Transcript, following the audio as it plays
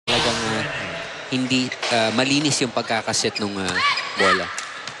hindi malinis yung pagkakaset ng bola.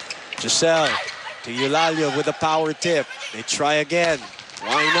 Giselle to Eulalia with a power tip. They try again.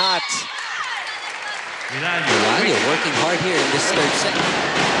 Why not? Eulalia working hard here in this third set.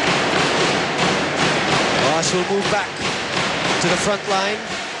 Ross will move back to the front line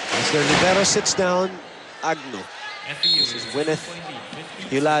as their libero sits down. Agno. This is Gwyneth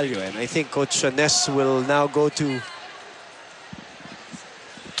Eulalia, and I think Coach Ness will now go to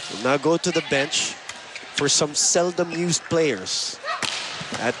the bench for some seldom used players.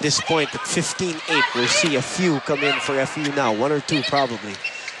 At this point, at 15-8, we'll see a few come in for FEU now. One or two, probably.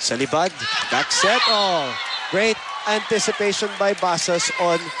 Salibad, back set. Oh, great anticipation by Basas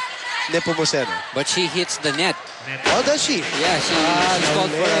on Nepomuceno. But she hits the net. Oh, does she? Yeah, she's called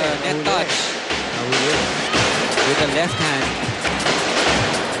for a net touch. With the left hand.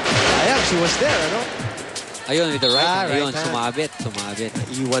 Ayan, she was there, ano? Ayun, with the right hand. Ayun, hand. sumabit.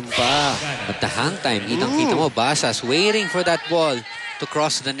 Iwan pa. But the hang time, kitang-kita mo, Basas waiting for that ball to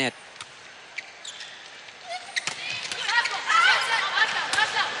cross the net.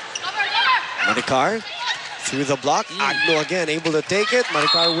 Maricar through the block. Agno again able to take it.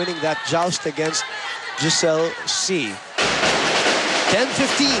 Maricar winning that joust against Giselle C.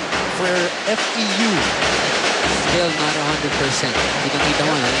 10-15 for FEU. Still not 100%. Kitang-kita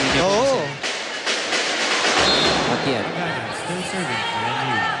mo, Oh. Not yet. Still serving for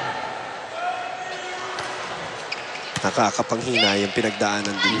FEU. Nakakapanghina yung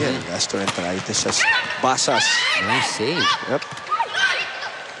pinagdaanan din yan. Gastroenteritis as Basas. Nice save. Yep.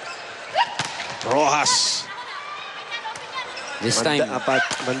 Rojas. This time,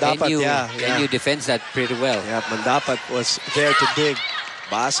 Mandapat, NU defends that pretty well. Yeah, Mandapat was there to dig.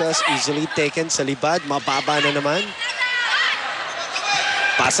 Basas easily taken. Salibad, mababa na naman.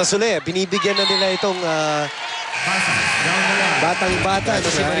 Basas ulit. Binibigyan na nila itong batang-bata na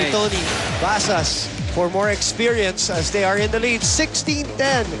si Maritoni. Basas for more experience as they are in the lead.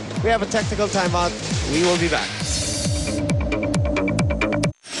 16-10. We have a technical timeout. We will be back.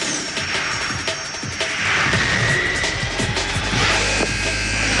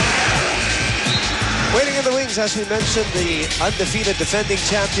 Waiting in the wings, as we mentioned, the undefeated defending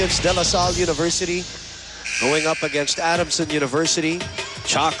champions, De La Salle University, going up against Adamson University.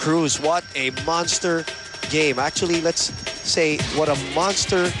 Cha Cruz, what a monster game. Actually, let's say what a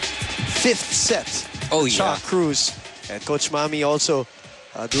monster fifth set. Oh, yeah. Cha Cruz and Coach Mami also,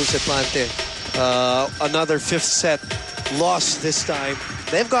 Dulce Plante, another fifth set loss this time.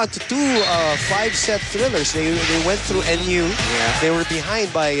 They've got to two five-set thrillers. They went through NU. Yeah. They were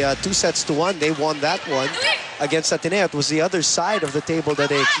behind by 2-1. They won that one against Ateneo. It was the other side of the table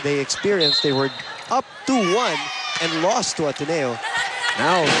that they experienced. They were up 2-1 and lost to Ateneo.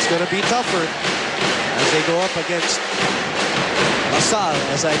 Now it's going to be tougher as they go up against La Salle.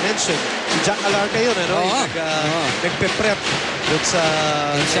 As I mentioned, si Jack Alarca yun, ano? Nagpe-prep dun sa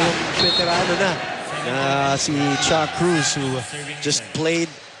yung veterano na. Si Cha Cruz, who just played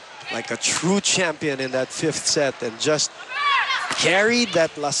like a true champion in that fifth set and just carried that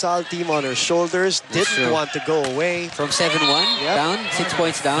La Salle team on her shoulders. Didn't want to go away. From 7-1 down, 6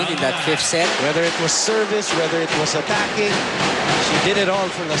 points down in that fifth set. Whether it was service, whether it was attacking, she did it all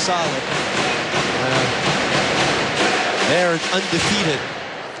for La Salle. They're undefeated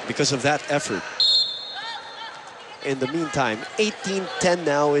because of that effort. In the meantime, 18-10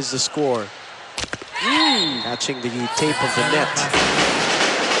 now is the score. Catching the tape of the net.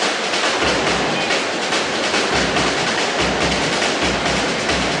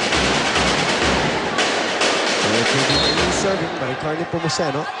 Serving by Carne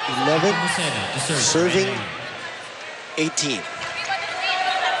Pomoceno. 11. Serving 18.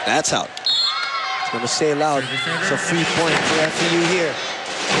 That's out. It's going to stay loud. It's a free point for FEU here.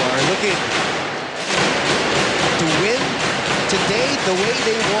 Who are looking to win today the way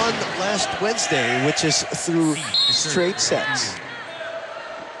they won last Wednesday, which is through straight sets.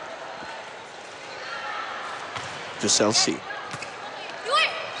 Giselle C.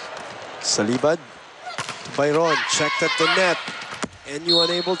 Salibad to Byron, checked at the net. NU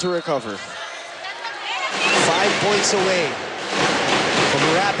unable to recover. 5 points away from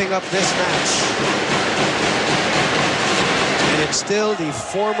wrapping up this match. And it's still the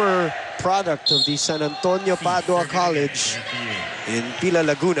former product of the San Antonio Padua College in Pila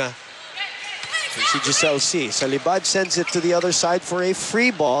Laguna. And see Giselle C. Salibad sends it to the other side for a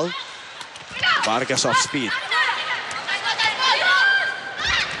free ball. Vargas off speed.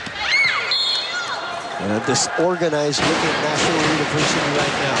 And a disorganized looking National University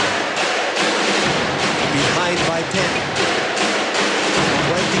right now. Behind by 10.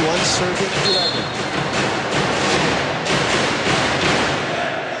 21 serving 11.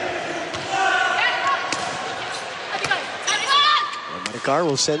 Car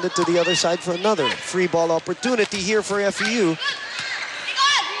will send it to the other side for another free ball opportunity here for FEU.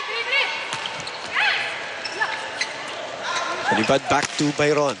 But back to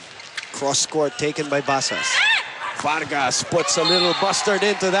Bayron. Cross court taken by Basas. Vargas puts a little bustard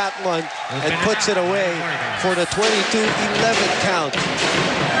into that one and puts it away for the 22-11 count.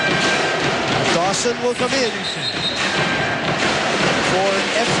 Dawson will come in for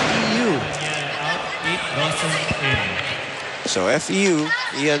FEU. So FEU,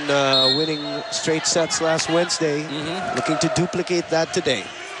 Ian, winning straight sets last Wednesday, looking to duplicate that today.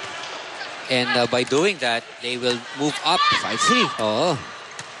 And by doing that, they will move up 5-3. Oh.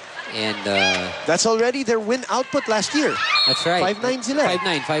 And that's already their win output last year. That's right. 5-9 sila.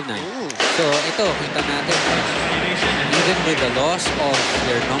 5-9. So ito, kita natin, even with the loss of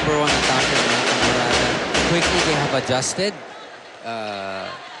their number one attacker, Tamaraws, quickly they have adjusted.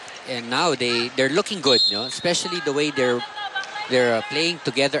 And now they're looking good, you know? Especially the way they're playing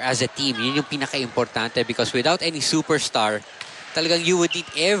together as a team. Yun yung pinaka-importante, because without any superstar, talagang you would need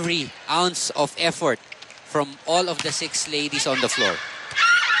every ounce of effort from all of the 6 ladies on the floor.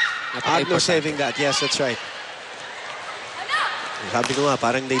 Agno saving that. Yes, that's right. Sabi ko nga,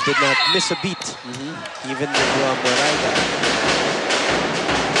 parang they did not miss a beat. Even with Moraida.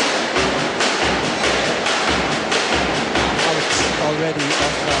 Already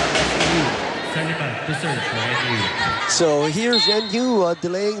of FEU. So here's NU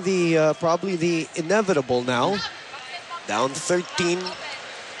delaying the probably the inevitable now. Down 13-22.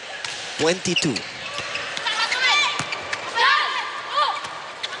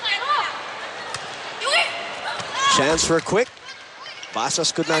 Chance for a quick.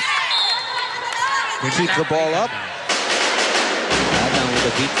 Basas could not keep the ball up. Down with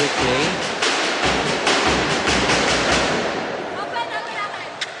a big quick play.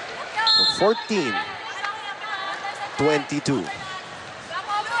 So 14-22.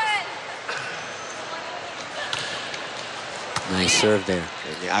 Nice serve there.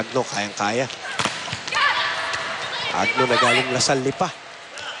 Ni Agno, kayang-kaya. Agno na galing Lasalle pa.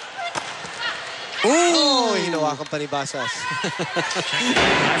 Oh, hinawakan pa ni Basas.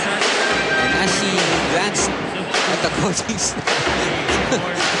 And as he glanced at the coaching staff,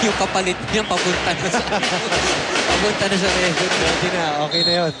 yung kapalit niya papunta na sa record. Pwede na, okay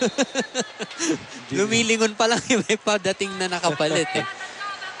na yun. Lumilingon pa lang yung may padating na nakapalit eh.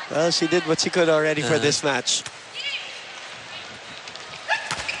 Well, she did what she could already for this match.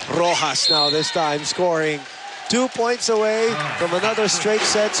 Rojas now this time scoring 2 points away from another straight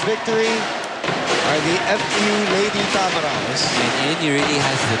sets victory. Are the FEU Lady Tamaraws. And he really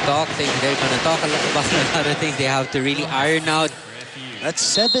has to talk. They're going to talk about a lot of things they have to really iron out. That's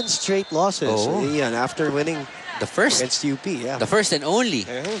 7 straight losses. Ian, after winning the first against UP. Yeah. The first and only.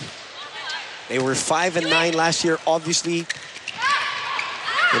 They were 5-9 last year. Obviously,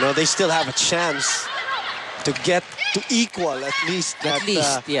 you know, they still have a chance to get to equal at least that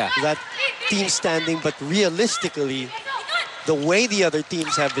team standing. But realistically, the way the other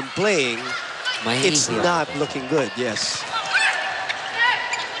teams have been playing, it's not looking good, yes.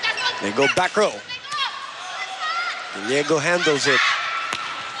 They go back row. Diego handles it.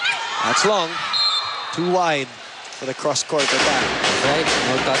 That's long. Too wide for the cross-court attack. Right,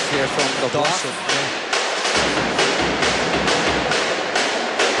 no touch here from the block.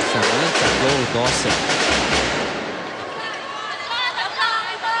 Dawson.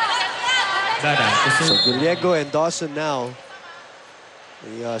 So Diego and Dawson now,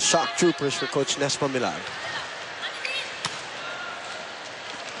 the shock troopers for Coach Nespa Milag.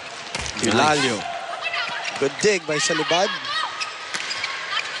 Hilalio. Good dig by Salibad.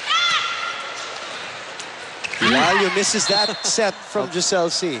 Hilalio misses that set from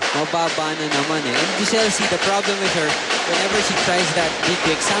Giselle C. Mababa na naman eh. And Giselle C, the problem with her, whenever she tries that big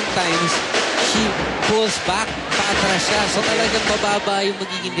kick, sometimes she pulls back, paatras siya. So talagang mababa yung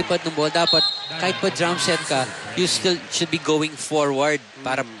magiging lipat ng ball. Dapat kahit pa drum set ka, you still should be going forward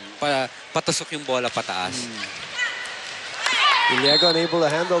para patusok yung bola pataas. Diego unable to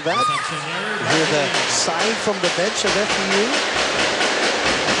handle that. Hear the sign from the bench of FEU,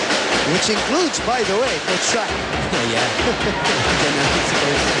 which includes, by the way, Coach Shaq. Yeah.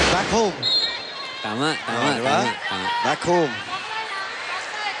 Back home. Tama. Back home.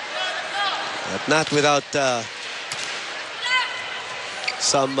 But not without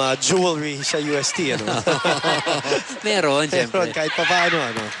some jewelry sa UST. Ano? Meron, siyempre. Meron, kahit pa paano.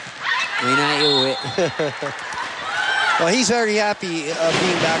 Ano? May naiuwi. Well, he's very happy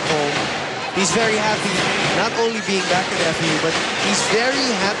being back home. He's very happy not only being back at FEU, but he's very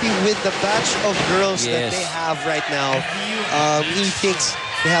happy with the batch of girls that they have right now. He thinks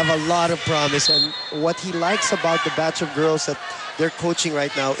they have a lot of promise, and what he likes about the batch of girls that their coaching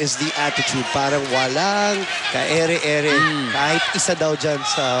right now is the attitude. Parang walang ka-ere-ere. Kahit isa daw dyan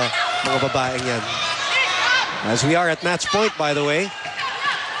sa mga babaeng yan. As we are at match point, by the way.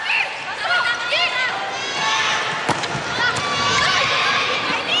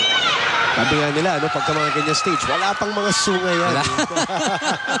 Sabi nga nila, pagka mga ganyan stage, wala pang mga sunga yan.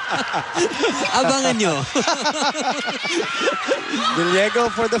 Abangan nyo. Diego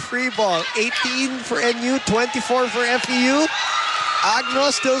for the free ball. 18 for NU, 24 for FEU.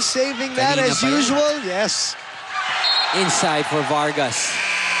 Agno still saving that Kanina as pa yan. usual. Yes. Inside for Vargas.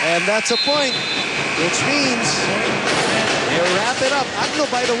 And that's a point, which means they wrap it up. Agno,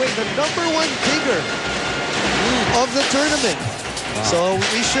 by the way, the #1 digger of the tournament. So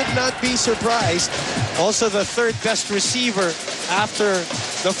we should not be surprised. Also the third best receiver after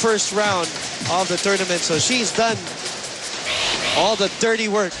the first round of the tournament. So she's done all the dirty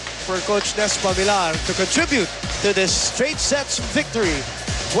work for Coach Nespa Millar to contribute to this straight sets victory.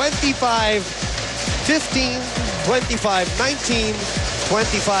 25-15, 25-19,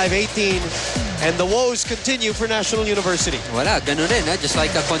 25-18. And the woes continue for National University. Wala, ganun rin. Just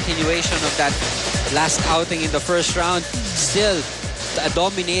like a continuation of that last outing in the first round. Still, a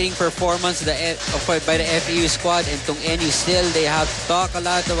dominating performance by the FEU squad, and tong NU still, they have talked a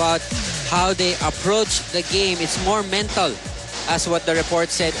lot about how they approach the game. It's more mental, as what the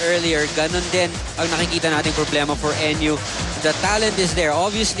report said earlier. Ganun din ang nakikita nating problema for NU. The talent is there.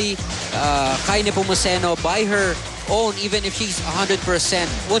 Obviously, Kai Nepomuceno, by her own, even if she's 100%,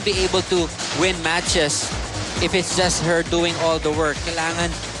 won't be able to win matches if it's just her doing all the work.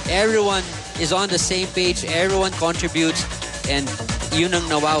 Kailangan everyone is on the same page, everyone contributes, and yun ang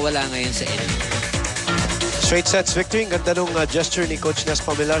nawawala ngayon sa NU. Straight sets victory. Ang ganda nung gesture ni Coach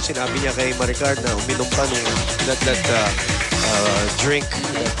Nespa Millar. Sinabi niya kay Maricar na uminom pa nung drink.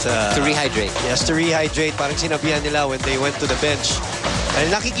 To rehydrate. Yes, to rehydrate. Parang sinabihan nila when they went to the bench. Dahil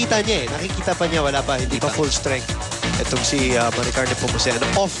nakikita niya nakikita pa niya, wala pa, hindi pa full strength. Itong si Maricar Nepomuceno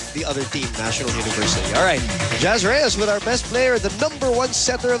off the other team, National University. All right, Jazz Reyes with our best player, the #1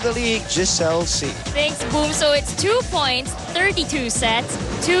 setter of the league, Giselle C. Thanks, Boom. So it's 2 points, 32 sets,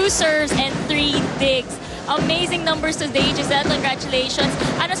 2 serves, and 3 digs. Amazing numbers today, Giselle. Congratulations.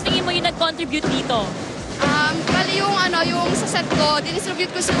 Ano sa tingin mo yung nag-contribute dito? Bali yung sa set ko, dinistribute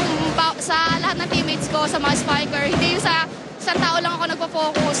ko sa lahat ng teammates ko, sa mga spiker. Hindi yung sa isang tao lang ako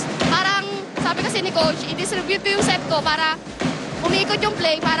nagpo-focus. Parang sabi kasi ni Coach, i-distribute ko yung set ko para umikot yung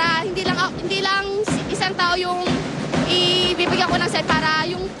play, para hindi lang isang tao yung ibibigyan ko ng set, para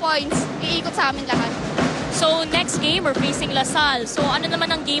yung points iikot sa amin lahat. So next game, we're facing LaSalle. So ano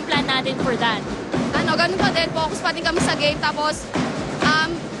naman ang game plan natin for that? Ganun pa din, focus pa din kami sa game. Tapos,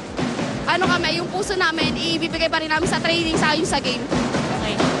 yung puso namin, ibibigay pa rin namin sa training sa game.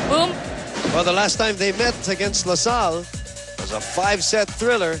 Okay. Boom. Well, the last time they met against LaSalle was a 5-set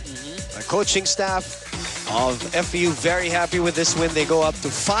thriller. The coaching staff of FEU very happy with this win. They go up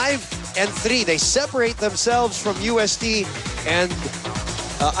to 5-3. They separate themselves from UST and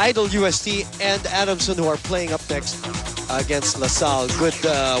Idol UST and Adamson, who are playing up next against LaSalle. Good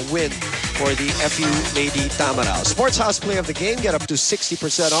win for the FEU Lady Tamaraws. Sports House play of the game. Get up to 60%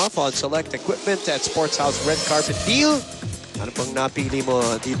 off on select equipment at Sports House Red Carpet Deal. Ano pang napili mo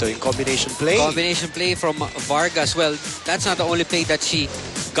dito? Yung combination play? Combination play from Vargas. Well, that's not the only play that she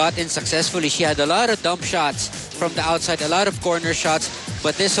got in successfully. She had a lot of dump shots from the outside, a lot of corner shots.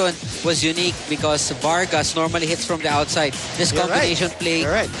 But this one was unique because Vargas normally hits from the outside. This combination play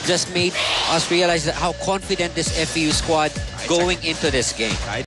just made us realize that how confident this FEU squad going into this game.